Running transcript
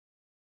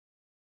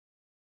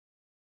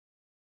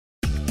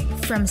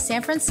from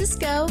San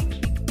Francisco,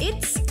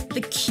 it's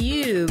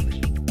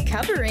theCUBE,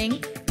 covering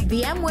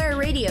VMware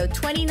Radio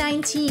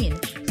 2019.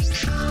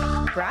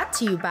 Brought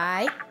to you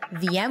by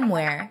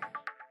VMware.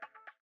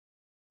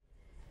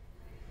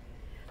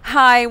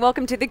 Hi,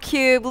 welcome to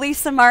theCUBE.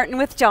 Lisa Martin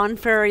with John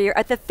Furrier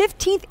at the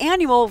 15th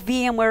Annual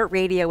VMware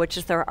Radio, which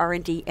is their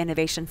R&D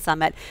Innovation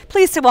Summit.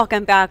 Pleased to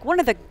welcome back one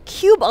of the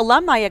CUBE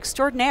alumni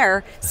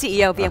extraordinaire,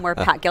 CEO of VMware,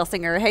 Pat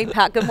Gelsinger. Hey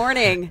Pat, good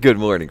morning. Good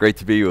morning, great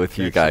to be with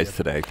you guys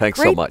today. Thanks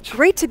so much.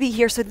 Great to be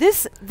here. So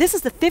this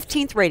is the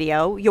 15th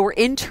Radio, your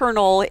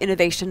internal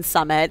innovation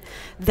summit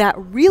that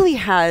really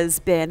has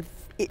been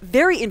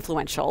very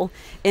influential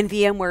in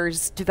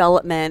VMware's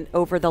development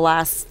over the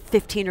last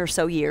 15 or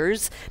so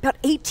years. About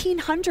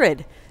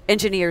 1,800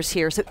 engineers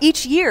here. So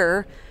each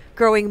year,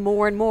 growing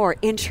more and more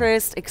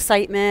interest,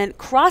 excitement,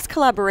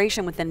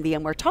 cross-collaboration within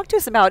VMware. Talk to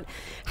us about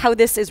how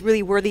this is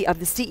really worthy of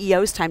the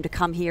CEO's time to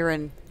come here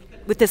and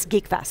with this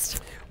Geek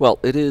Fest. Well,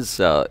 it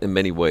is in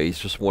many ways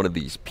just one of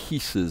these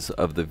pieces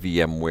of the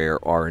VMware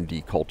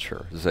R&D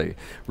culture. It's a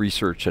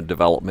research and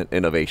development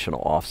innovation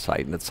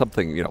offsite, and it's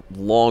something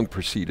long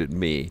preceded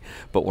me.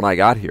 But when I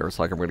got here, it's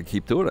like I'm going to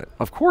keep doing it.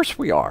 Of course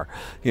we are.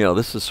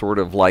 This is sort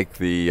of like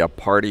the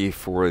party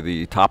for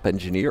the top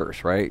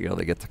engineers, right?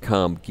 They get to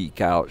come,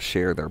 geek out,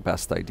 share their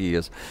best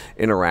ideas,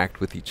 interact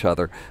with each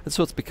other, and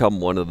so it's become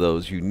one of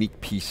those unique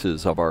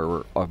pieces of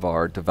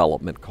our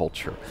development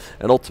culture.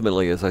 And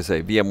ultimately, as I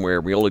say,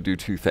 VMware, we only do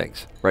two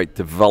things. Right,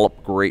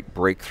 develop great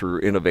breakthrough,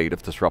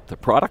 innovative,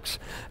 disruptive products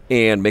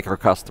and make our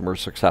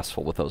customers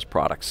successful with those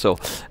products. So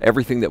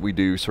everything that we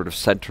do sort of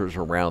centers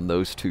around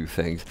those two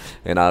things.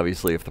 And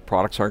obviously if the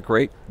products aren't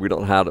great, we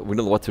don't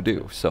know what to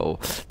do. So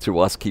to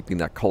us, keeping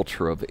that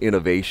culture of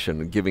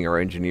innovation and giving our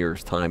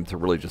engineers time to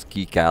really just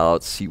geek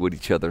out, see what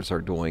each others are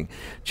doing,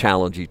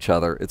 challenge each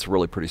other, it's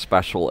really pretty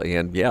special.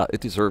 And yeah,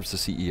 it deserves the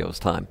CEO's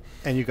time.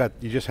 And you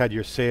just had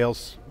your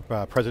sales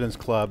President's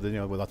Club,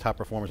 with our top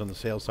performers on the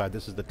sales side.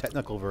 This is the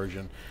technical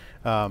version.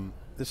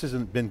 This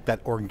hasn't been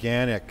that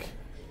organic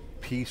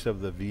piece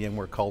of the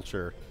VMware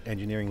culture,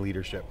 engineering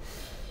leadership.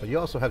 But you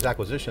also have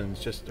acquisitions,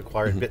 just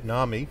acquired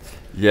Bitnami.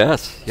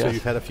 Yes, So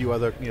you've had a few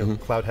other,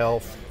 Cloud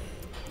Health,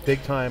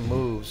 big time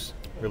moves,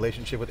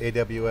 relationship with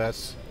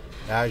AWS,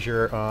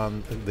 Azure,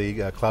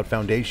 the Cloud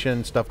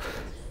Foundation stuff.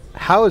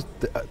 How is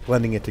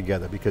blending it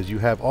together? Because you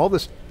have all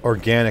this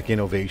organic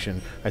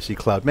innovation. I see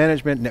cloud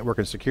management, network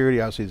and security,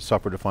 obviously the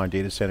software-defined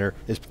data center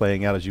is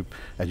playing out as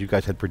you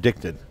guys had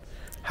predicted.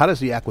 How does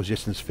the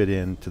acquisitions fit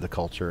into the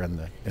culture and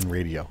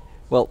radio?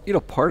 Well,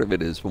 part of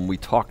it is when we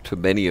talk to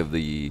many of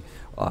the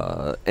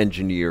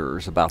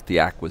engineers about the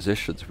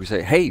acquisitions, we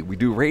say, hey, we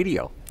do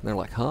radio. And they're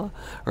like, huh?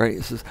 Right?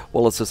 It's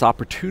this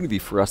opportunity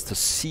for us to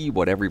see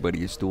what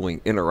everybody is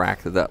doing,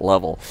 interact at that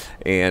level.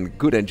 And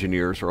good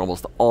engineers are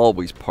almost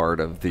always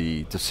part of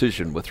the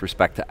decision with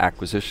respect to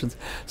acquisitions.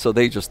 So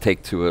they just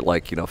take to it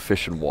like,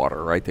 fish and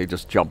water, right? They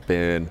just jump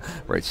in,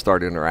 right?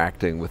 Start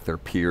interacting with their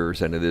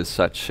peers. And it is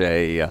such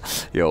a,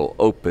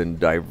 open,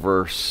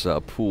 diverse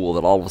pool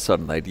that all of a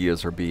sudden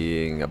ideas are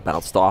being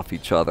bounced off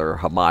each other,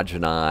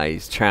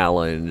 homogenized,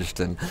 challenged,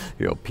 and,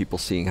 people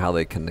seeing how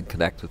they can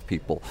connect with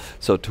people.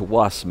 So to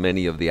us,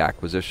 many of the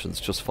acquisitions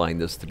just find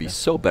this to be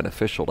so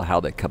beneficial to how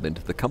they come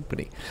into the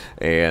company,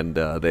 and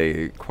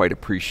they quite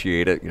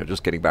appreciate it.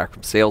 Just getting back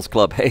from Sales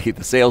Club, hey,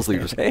 the sales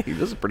leaders, hey,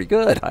 this is pretty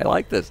good. I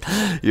like this.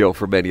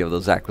 For many of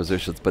those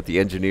acquisitions, but the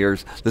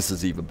engineers, this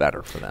is even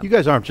better for them. You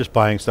guys aren't just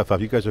buying stuff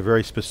up. You guys are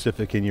very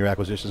specific in your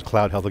acquisitions.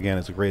 Cloud Health again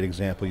is a great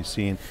example. You've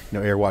seen,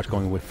 AirWatch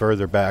going with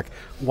further back.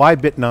 Why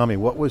Bitnami?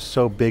 What was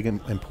so big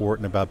and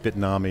important about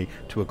Bitnami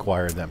to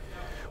acquire them?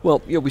 Well,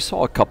 we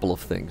saw a couple of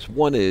things.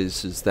 One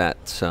is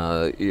that,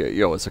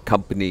 as a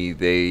company,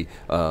 they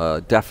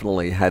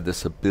definitely had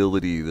this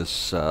ability,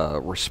 this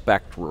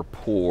respect,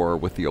 rapport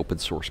with the open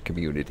source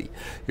community,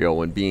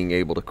 and being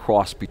able to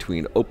cross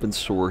between open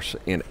source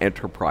and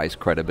enterprise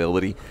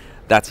credibility.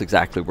 That's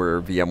exactly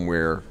where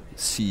VMware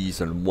sees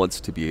and wants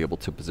to be able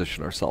to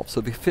position ourselves. So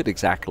they fit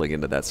exactly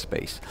into that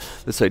space.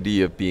 This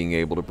idea of being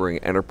able to bring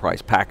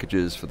enterprise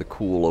packages for the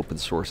cool open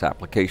source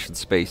application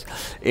space,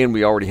 and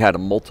we already had a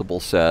multiple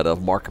set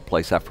of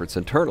marketplace efforts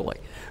internally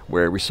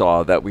where we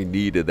saw that we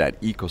needed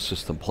that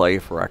ecosystem play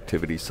for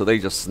activities. So they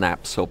just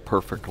snapped so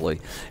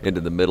perfectly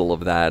into the middle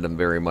of that and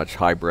very much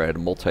hybrid,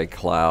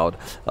 multi-cloud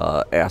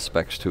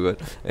aspects to it.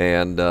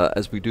 And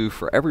as we do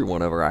for every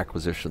one of our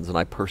acquisitions, and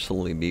I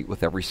personally meet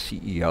with every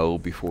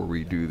CEO before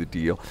we do the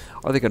deal,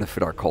 are they going to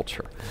fit our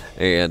culture?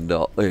 And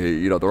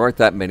there aren't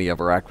that many of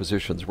our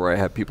acquisitions where I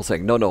have people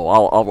saying, no,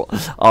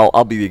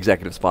 I'll be the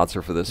executive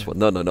sponsor for this one.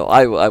 No,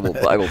 I will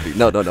be.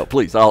 No,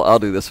 please, I'll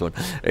do this one.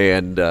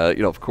 And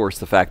of course,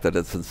 the fact that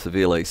it's in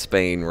Seville,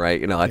 Spain,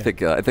 right? I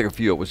think a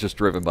few it was just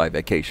driven by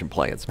vacation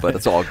plans, but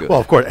it's all good. Well,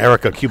 of course,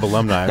 Erica, CUBE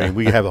alumni. I mean,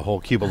 we have a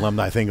whole CUBE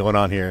alumni thing going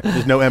on here.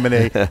 There's no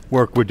M&A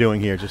work we're doing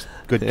here, just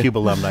good CUBE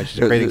alumni. She's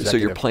a great executive. So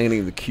you're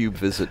planning the CUBE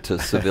visit to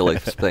Seville,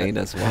 Spain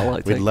as well,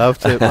 I think? We'd love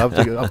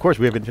to. Of course,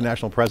 we have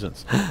international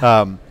presence.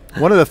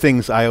 One of the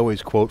things I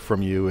always quote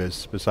from you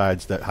is,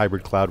 besides that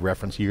hybrid cloud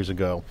reference years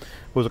ago,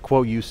 was a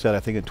quote you said, I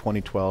think in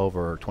 2012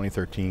 or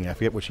 2013, I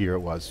forget which year it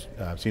was,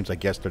 seems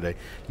like yesterday.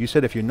 You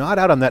said if you're not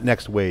out on that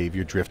next wave,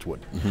 you're driftwood.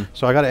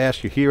 So I got to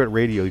ask you, here at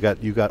radio,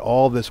 you got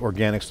all this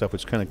organic stuff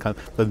which kind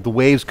of, the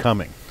wave's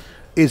coming.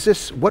 Is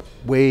this, what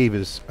wave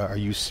are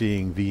you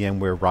seeing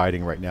VMware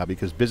riding right now?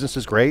 Because business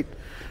is great.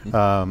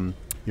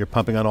 You're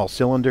pumping on all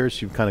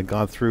cylinders. You've kind of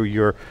gone through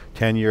your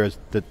tenure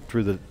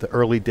through the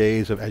early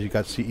days of as you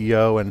got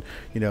CEO, and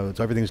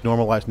everything's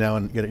normalized now,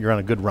 and you're on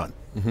a good run.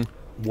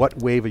 What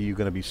wave are you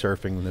going to be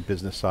surfing on the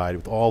business side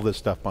with all this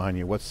stuff behind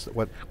you? What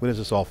does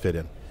this all fit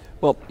in?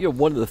 Well,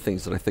 one of the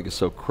things that I think is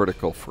so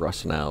critical for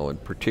us now,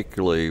 and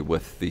particularly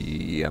with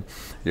the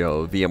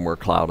VMware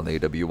Cloud and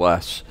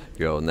AWS,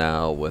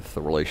 now with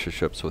the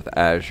relationships with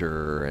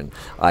Azure and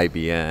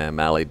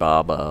IBM,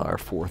 Alibaba, our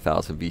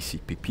 4,000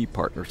 VCPP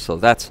partners. So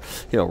that's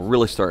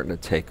really starting to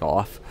take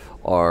off.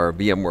 Our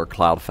VMware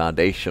Cloud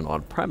Foundation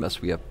on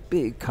premise, we have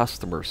big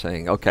customers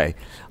saying, okay,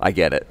 I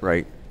get it,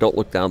 right? Don't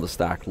look down the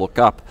stack, look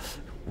up.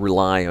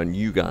 Rely on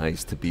you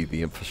guys to be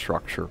the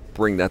infrastructure,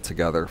 bring that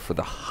together for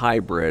the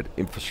hybrid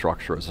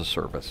infrastructure as a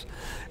service.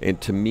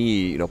 And to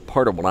me,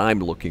 part of what I'm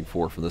looking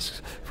for from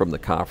the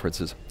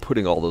conference is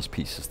putting all those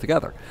pieces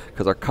together,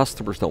 because our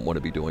customers don't want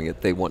to be doing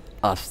it, they want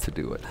us to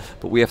do it.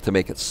 But we have to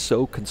make it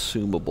so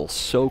consumable,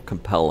 so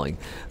compelling,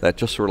 that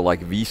just sort of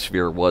like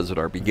vSphere was at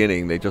our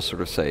beginning, they just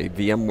sort of say,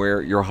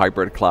 VMware, your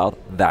hybrid cloud,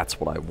 that's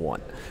what I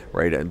want,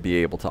 right? And be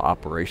able to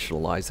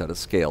operationalize that at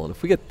scale. And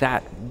if we get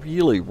that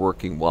really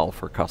working well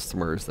for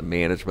customers, the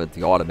management,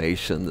 the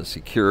automation, the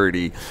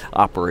security,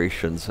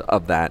 operations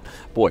of that,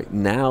 boy,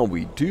 now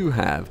we do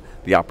have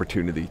the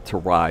opportunity to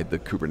ride the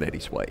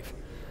Kubernetes wave,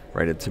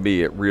 right? And to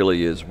me, it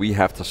really is, we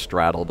have to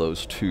straddle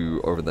those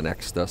two over the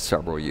next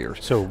several years.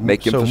 So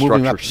make infrastructure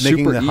moving up, super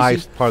making the easy,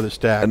 highest part of the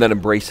stack, and then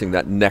embracing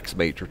that next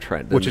major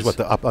trend. which is what,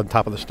 the up on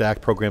top of the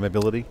stack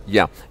programmability?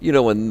 Yeah,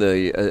 and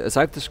as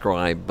I've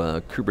described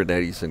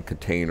Kubernetes and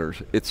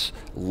containers, it's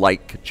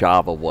like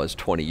Java was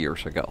 20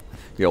 years ago.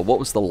 What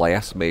was the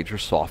last major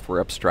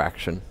software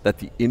abstraction that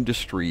the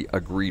industry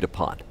agreed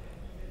upon?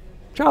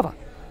 Java.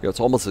 It's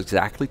almost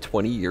exactly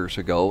 20 years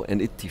ago,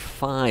 and it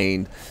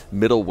defined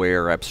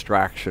middleware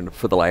abstraction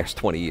for the last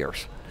 20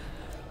 years.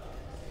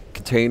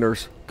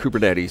 Containers,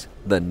 Kubernetes,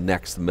 the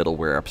next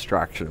middleware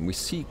abstraction. And we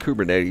see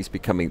Kubernetes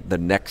becoming the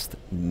next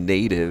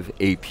native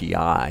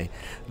API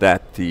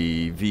that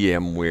the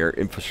VMware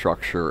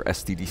infrastructure,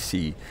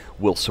 SDDC,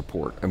 will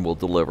support and will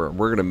deliver. And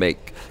we're going to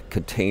make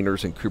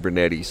containers and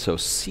Kubernetes so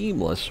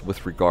seamless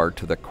with regard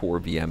to the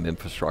core VM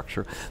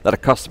infrastructure that a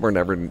customer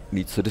never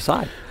needs to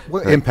decide.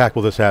 What impact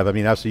will this have? I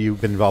mean, obviously you've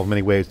been involved in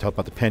many ways, talk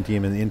about the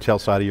Pentium and the Intel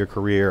side of your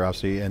career,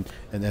 obviously,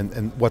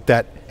 and what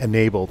that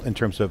enabled in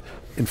terms of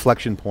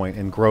inflection point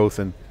and growth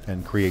and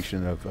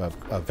creation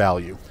of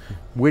value.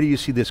 Where do you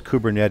see this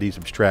Kubernetes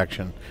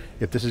abstraction?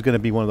 If this is going to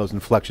be one of those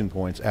inflection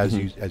points, as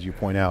you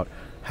point out,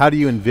 how do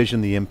you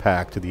envision the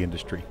impact to the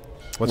industry?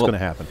 What's going to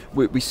happen?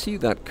 We see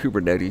that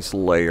Kubernetes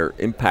layer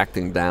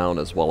impacting down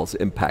as well as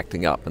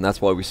impacting up, and that's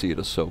why we see it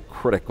as so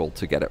critical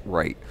to get it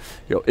right.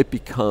 It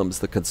becomes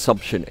the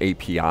consumption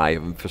API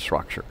of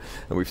infrastructure,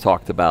 and we've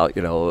talked about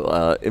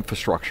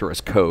infrastructure as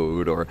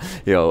code, or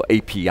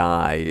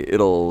API.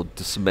 It'll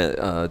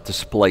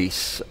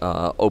displace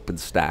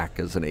OpenStack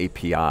as an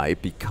API.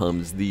 It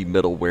becomes the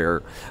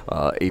middleware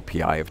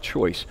API of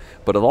choice,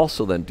 but it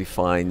also then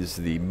defines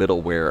the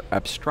middleware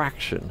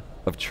abstraction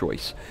of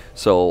choice.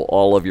 So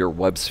all of your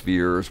web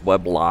spheres,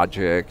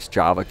 WebLogics,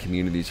 Java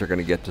communities are going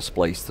to get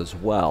displaced as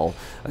well,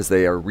 as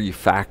they are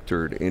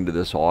refactored into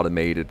this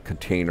automated,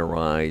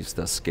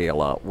 containerized,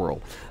 scale-out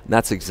world. And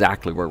that's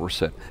exactly where we're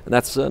sitting. And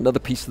that's another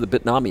piece of the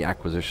Bitnami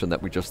acquisition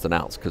that we just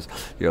announced, because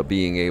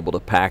being able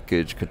to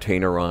package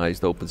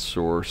containerized open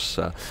source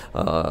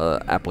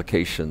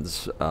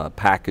applications,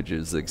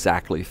 packages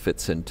exactly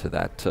fits into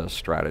that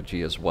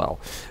strategy as well.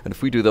 And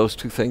if we do those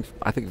two things,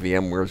 I think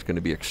VMware is going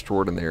to be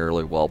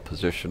extraordinarily well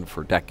positioned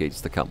for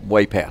decades to come,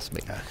 way past me.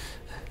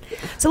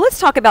 So let's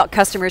talk about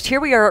customers. Here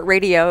we are at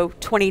Radio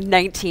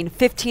 2019,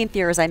 15th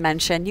year as I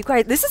mentioned. You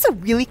guys, this is a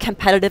really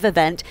competitive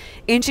event.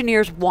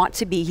 Engineers want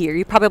to be here.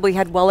 You probably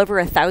had well over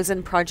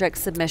 1,000 project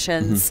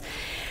submissions.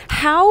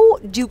 How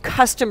do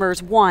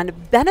customers, one,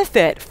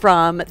 benefit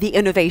from the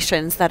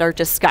innovations that are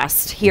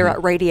discussed here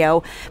at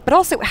Radio, but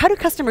also how do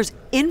customers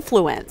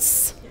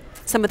influence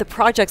some of the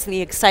projects and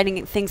the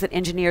exciting things that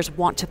engineers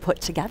want to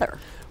put together?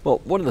 Well,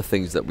 one of the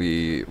things that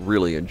we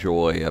really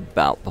enjoy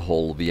about the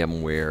whole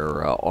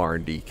VMware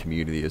R&D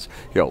community is,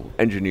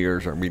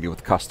 engineers are meeting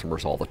with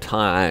customers all the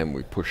time.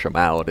 We push them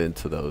out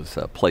into those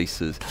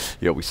places.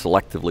 We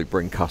selectively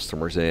bring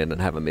customers in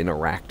and have them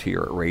interact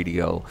here at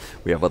Radio.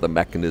 We have other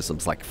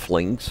mechanisms like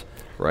flings,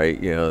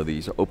 right?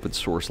 These open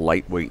source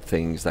lightweight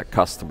things that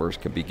customers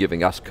can be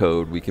giving us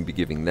code, we can be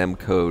giving them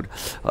code.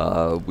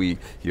 We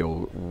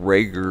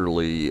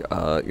regularly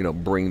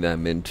bring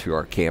them into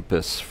our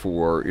campus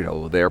for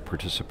their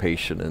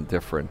participation in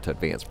different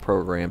advanced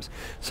programs.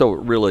 So it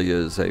really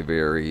is a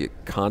very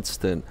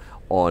constant,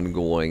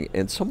 ongoing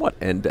and somewhat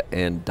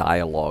end-to-end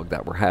dialogue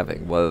that we're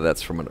having, whether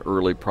that's from an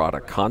early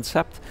product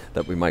concept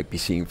that we might be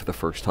seeing for the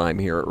first time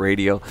here at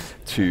Radio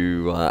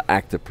to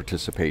active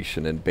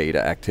participation in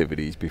beta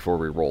activities before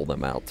we roll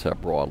them out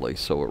broadly.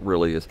 So it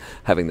really is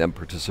having them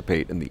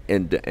participate in the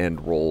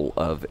end-to-end role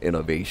of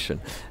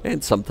innovation.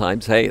 And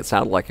sometimes, hey, it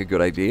sounded like a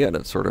good idea and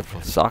it sort of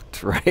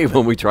sucked, right,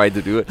 when we tried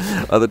to do it.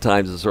 Other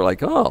times it's sort of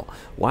like, oh,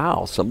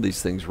 wow, some of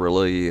these things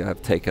really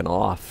have taken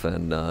off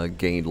and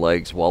gained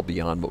legs well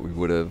beyond what we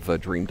would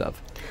have dreamed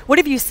of. What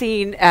have you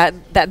seen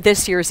at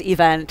this year's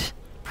event,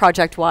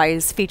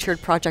 project-wise,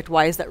 featured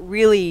project-wise, that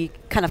really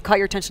kind of caught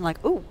your attention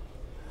like, ooh,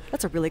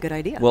 that's a really good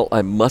idea? Well,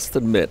 I must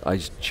admit, I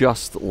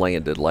just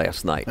landed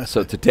last night.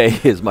 So today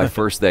is my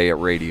first day at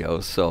Radio.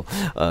 So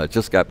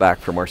just got back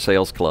from our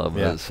sales club,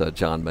 as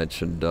John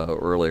mentioned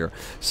earlier.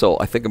 So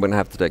I think I'm going to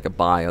have to take a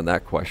bye on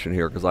that question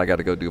here because I got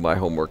to go do my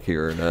homework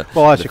here in a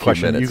Well, I'll ask you a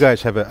question. minutes. You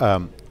guys have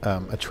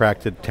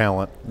attracted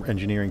talent,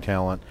 engineering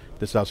talent.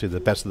 This is obviously the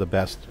best of the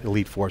best,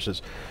 elite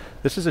forces.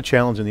 This is a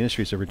challenge in the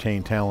industry to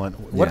retain talent.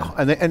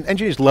 And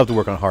engineers love to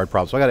work on hard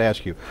problems. So I got to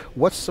ask you,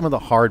 what's some of the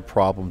hard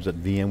problems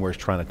that VMware is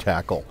trying to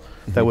tackle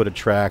that would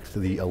attract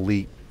the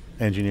elite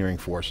engineering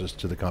forces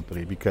to the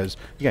company? Because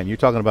again, you're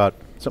talking about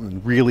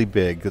something really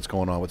big that's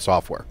going on with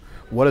software.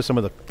 What are some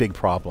of the big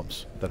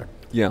problems that are?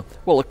 Yeah,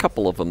 well, a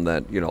couple of them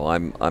that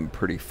I'm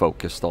pretty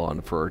focused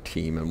on for our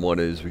team, and one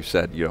is we've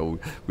said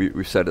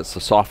we've said it's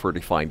the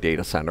software-defined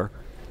data center,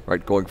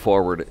 right? Going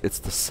forward, it's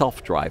the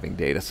self-driving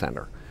data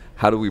center.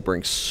 How do we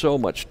bring so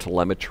much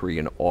telemetry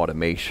and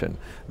automation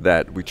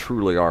that we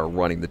truly are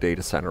running the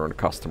data center on a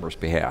customer's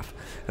behalf?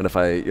 And if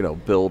I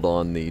build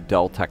on the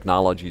Dell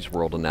Technologies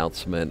World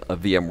announcement of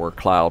VMware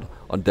Cloud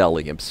on Dell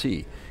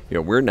EMC,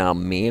 we're now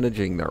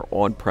managing their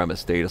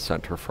on-premise data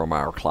center from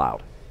our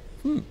cloud.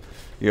 And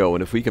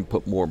if we can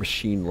put more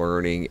machine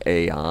learning,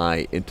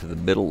 AI into the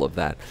middle of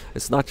that,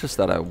 it's not just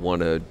that I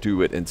want to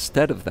do it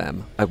instead of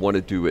them, I want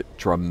to do it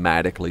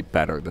dramatically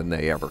better than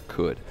they ever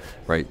could,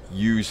 right?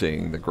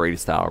 Using the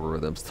greatest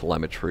algorithms,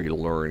 telemetry,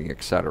 learning,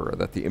 et cetera,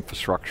 that the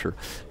infrastructure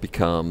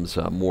becomes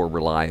more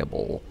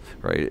reliable,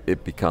 right?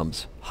 It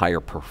becomes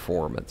higher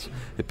performance.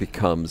 It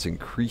becomes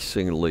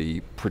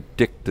increasingly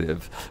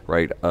predictive,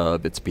 right,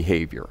 of its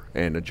behavior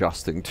and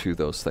adjusting to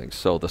those things.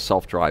 So the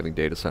self-driving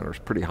data center is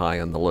pretty high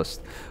on the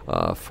list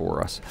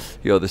for us.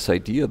 This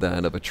idea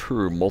then of a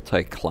true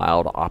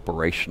multi-cloud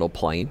operational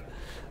plane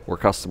where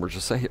customers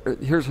just say,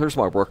 here's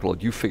my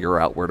workload, you figure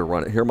out where to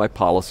run it, here are my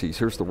policies,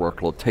 here's the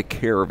workload, take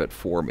care of it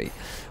for me.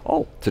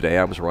 Oh, today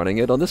I was running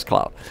it on this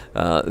cloud.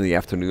 In the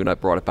afternoon I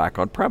brought it back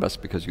on premise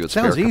because you had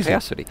spare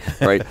capacity,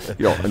 right?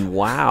 And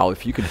wow,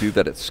 if you can do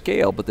that at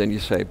scale, but then you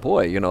say,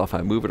 boy, if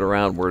I move it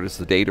around, where does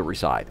the data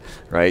reside,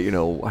 right?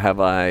 Have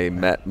I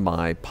met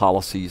my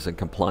policies and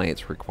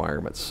compliance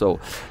requirements? So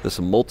this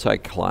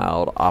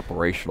multi-cloud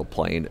operational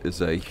plane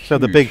is a huge... So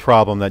the big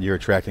problem that you're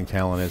attracting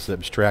talent is to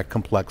abstract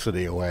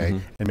complexity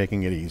away and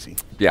making it easy.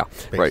 Yeah,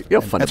 right.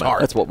 That's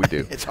hard. That's what we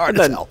do. It's hard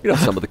to tell.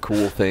 Some of the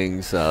cool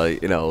things,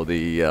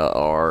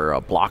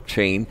 our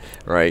blockchain,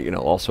 right?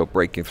 Also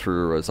breaking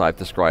through, as I've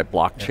described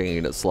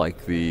blockchain, it's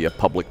like the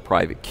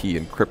public-private key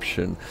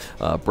encryption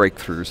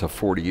breakthroughs of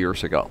 40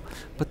 years ago.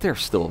 But they're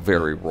still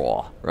very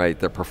raw, right?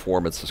 Their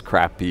performance is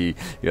crappy.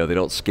 They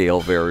don't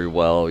scale very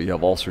well. You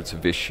have all sorts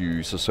of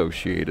issues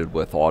associated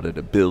with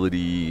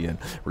auditability and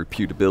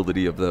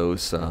reputability of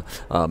those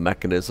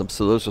mechanisms.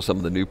 So those are some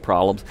of the new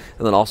problems.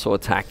 And then also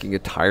attacking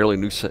entirely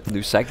new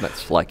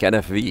segments like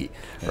NFV,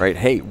 right?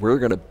 Hey, we're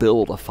going to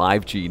build a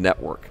 5G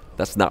network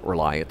that's not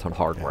reliant on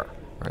hardware,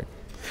 right?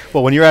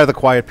 Well, when you're out of the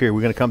quiet period,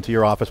 we're going to come to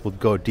your office. We'll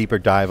go a deeper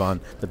dive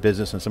on the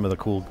business and some of the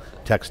cool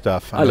tech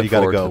stuff. I look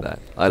forward to that.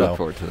 I look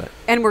forward to that.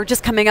 And we're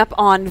just coming up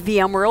on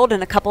VMworld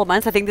in a couple of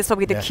months. I think this will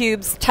be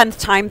theCUBE's 10th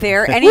time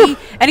there.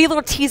 Any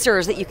little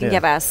teasers that you can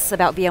give us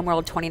about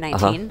VMworld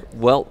 2019?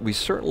 Well, we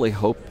certainly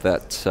hope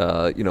that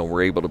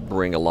we're able to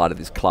bring a lot of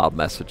these cloud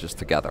messages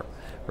together,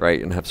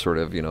 right, and have sort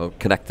of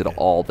connected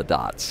all the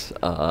dots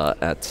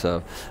at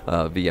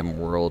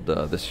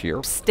VMworld this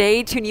year.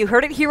 Stay tuned. You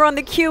heard it here on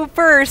theCUBE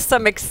first.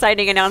 Some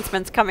exciting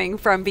announcements coming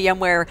from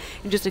VMware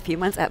in just a few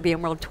months at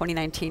VMworld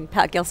 2019.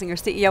 Pat Gelsinger,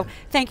 CEO,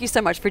 thank you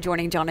so much for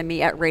joining John and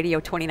me at Radio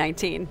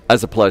 2019.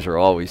 As a pleasure,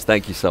 always.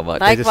 Thank you so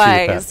much.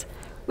 Likewise.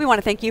 We want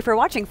to thank you for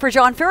watching. For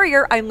John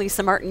Furrier, I'm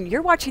Lisa Martin.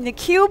 You're watching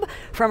theCUBE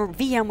from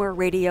VMware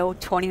Radio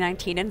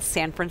 2019 in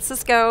San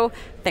Francisco.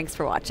 Thanks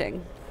for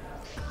watching.